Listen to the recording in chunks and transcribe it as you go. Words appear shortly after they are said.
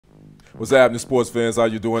What's happening, sports fans? How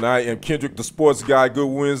you doing? I am Kendrick, the sports guy. Good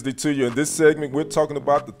Wednesday to you. In this segment, we're talking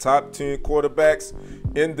about the top 10 quarterbacks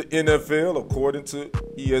in the NFL, according to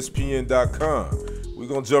ESPN.com. We're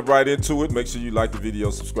going to jump right into it. Make sure you like the video,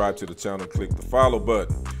 subscribe to the channel, and click the follow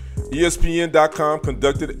button. ESPN.com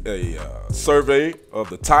conducted a survey of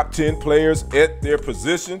the top 10 players at their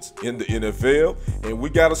positions in the NFL, and we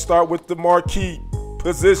got to start with the marquee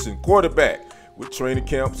position, quarterback, with training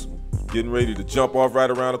camps getting ready to jump off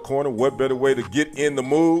right around the corner. What better way to get in the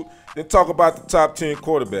mood than talk about the top 10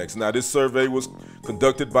 quarterbacks? Now, this survey was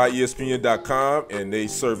conducted by ESPN.com, and they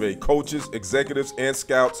surveyed coaches, executives, and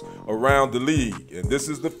scouts around the league. And this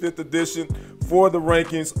is the 5th edition for the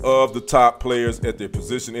rankings of the top players at their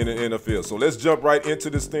position in the NFL. So let's jump right into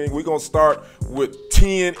this thing. We're going to start with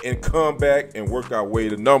 10 and come back and work our way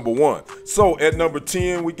to number 1. So at number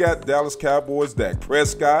 10, we got Dallas Cowboys' Dak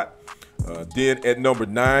Prescott. Then at number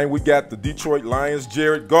 9, we got the Detroit Lions'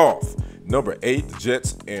 Jared Goff. Number 8, the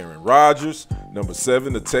Jets' Aaron Rodgers. Number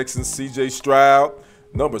 7, the Texans' C.J. Stroud.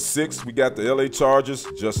 Number 6, we got the L.A. Chargers'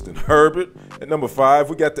 Justin Herbert. At number 5,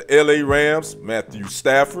 we got the L.A. Rams' Matthew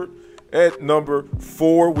Stafford. At number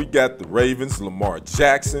 4, we got the Ravens' Lamar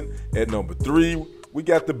Jackson. At number 3, we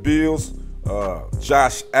got the Bills'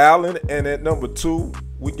 Josh Allen. And at number 2,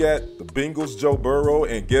 we got the Bengals' Joe Burrow.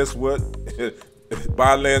 And guess what?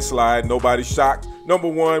 By a landslide, nobody shocked. Number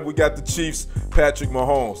 1, we got the Chiefs' Patrick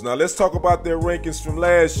Mahomes. Now, let's talk about their rankings from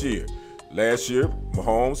last year. Last year,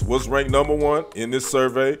 Mahomes was ranked number 1 in this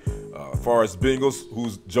survey. As far as Bengals,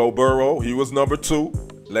 who's Joe Burrow, he was number 2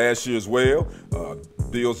 last year as well.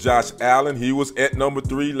 Bills' Josh Allen, he was at number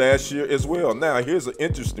 3 last year as well. Now, here's an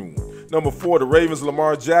interesting one. Number 4, the Ravens'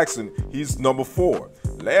 Lamar Jackson, he's number 4.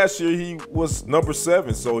 Last year, he was number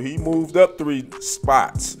 7, so he moved up 3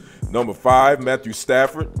 spots. Number 5, Matthew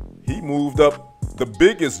Stafford, he moved up the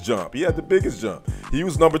biggest jump. He had the biggest jump. He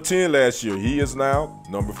was number 10 last year. He is now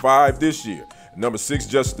number 5 this year. Number 6,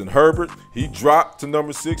 Justin Herbert, he dropped to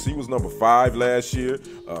number 6. He was number 5 last year.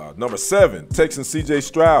 Number 7, Texan C.J.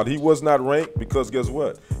 Stroud, he was not ranked because guess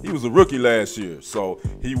what? He was a rookie last year, so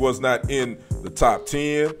he was not in the top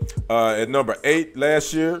 10. At number 8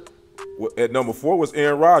 last year, at number 4 was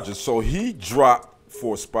Aaron Rodgers, so he dropped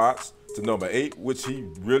 4 spots to number 8, which he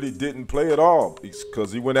really didn't play at all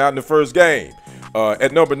because he went out in the first game.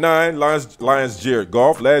 At number 9, Lions Jared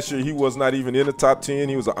Goff. Last year, he was not even in the top 10.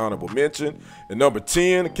 He was an honorable mention. At number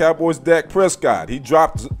 10, the Cowboys' Dak Prescott. He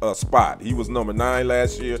dropped a spot. He was number 9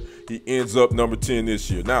 last year. He ends up number 10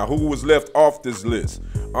 this year. Now, who was left off this list?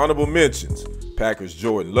 Honorable mentions: Packers'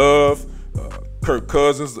 Jordan Love, Kirk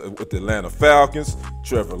Cousins with the Atlanta Falcons,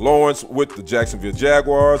 Trevor Lawrence with the Jacksonville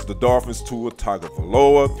Jaguars, the Dolphins' Tua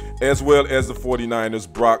Tagovailoa, as well as the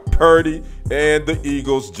 49ers' Brock Purdy, and the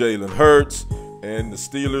Eagles' Jalen Hurts, and the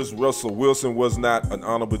Steelers' Russell Wilson was not an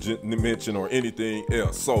honorable mention or anything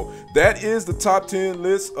else. So that is the top 10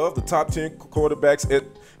 list of the top 10 quarterbacks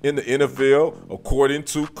in the NFL, according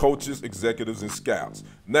to coaches, executives, and scouts.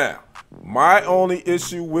 Now, my only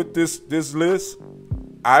issue with this list,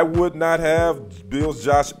 I would not have Bills'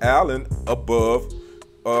 Josh Allen above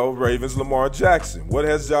Ravens' Lamar Jackson. What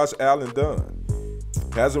has Josh Allen done?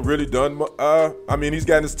 Hasn't really done much. I mean, he's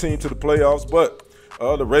gotten his team to the playoffs, but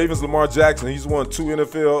the Ravens' Lamar Jackson, he's won 2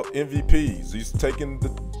 NFL MVPs. He's taken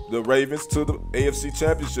the Ravens to the AFC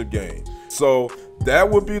Championship game. So that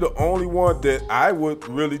would be the only one that I would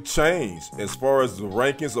really change as far as the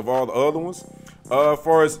rankings of all the other ones. As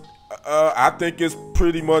far as I think it's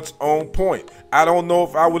pretty much on point. I don't know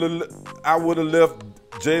if I would have left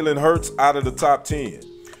Jalen Hurts out of the top 10.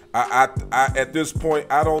 At this point,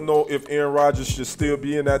 I don't know if Aaron Rodgers should still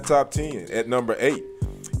be in that top 10 at number 8.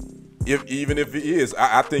 Even if he is,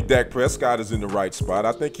 I think Dak Prescott is in the right spot.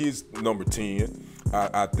 I think he's number 10.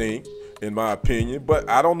 I think, in my opinion, but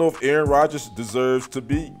I don't know if Aaron Rodgers deserves to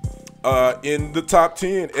be in the top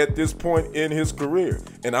 10 at this point in his career.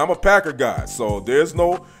 And I'm a Packer guy, so there's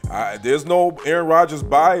no Aaron Rodgers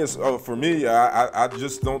bias for me. I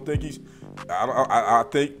just don't think he's. I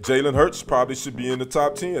think Jalen Hurts probably should be in the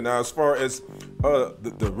top 10. Now, as far as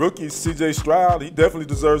the rookie C.J. Stroud, he definitely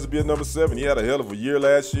deserves to be at number 7. He had a hell of a year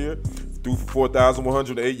last year, threw for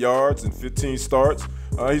 4,108 yards and 15 starts.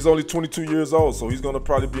 He's only 22 years old, so he's going to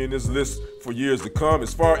probably be in this list for years to come.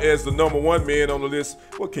 As far as the number 1 man on the list,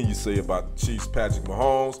 what can you say about the Chiefs' Patrick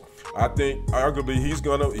Mahomes? I think arguably he's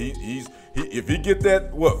going to if he get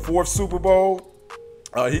that 4th Super Bowl,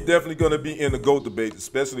 he's definitely going to be in the GOAT debate,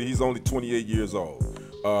 especially he's only 28 years old.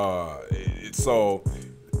 So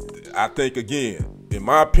I think, again, in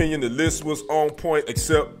my opinion, the list was on point,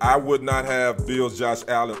 except I would not have Bills' Josh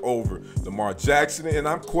Allen over Lamar Jackson, and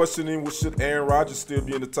I'm questioning should Aaron Rodgers still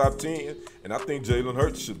be in the top 10, and I think Jalen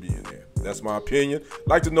Hurts should be in there. That's my opinion.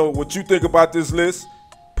 Like to know what you think about this list.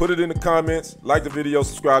 Put it in the comments. Like the video,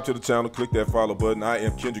 subscribe to the channel, click that follow button. I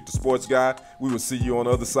am Kendrick the Sports Guy. We will see you on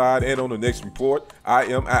the other side and on the next report. I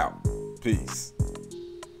am out. Peace.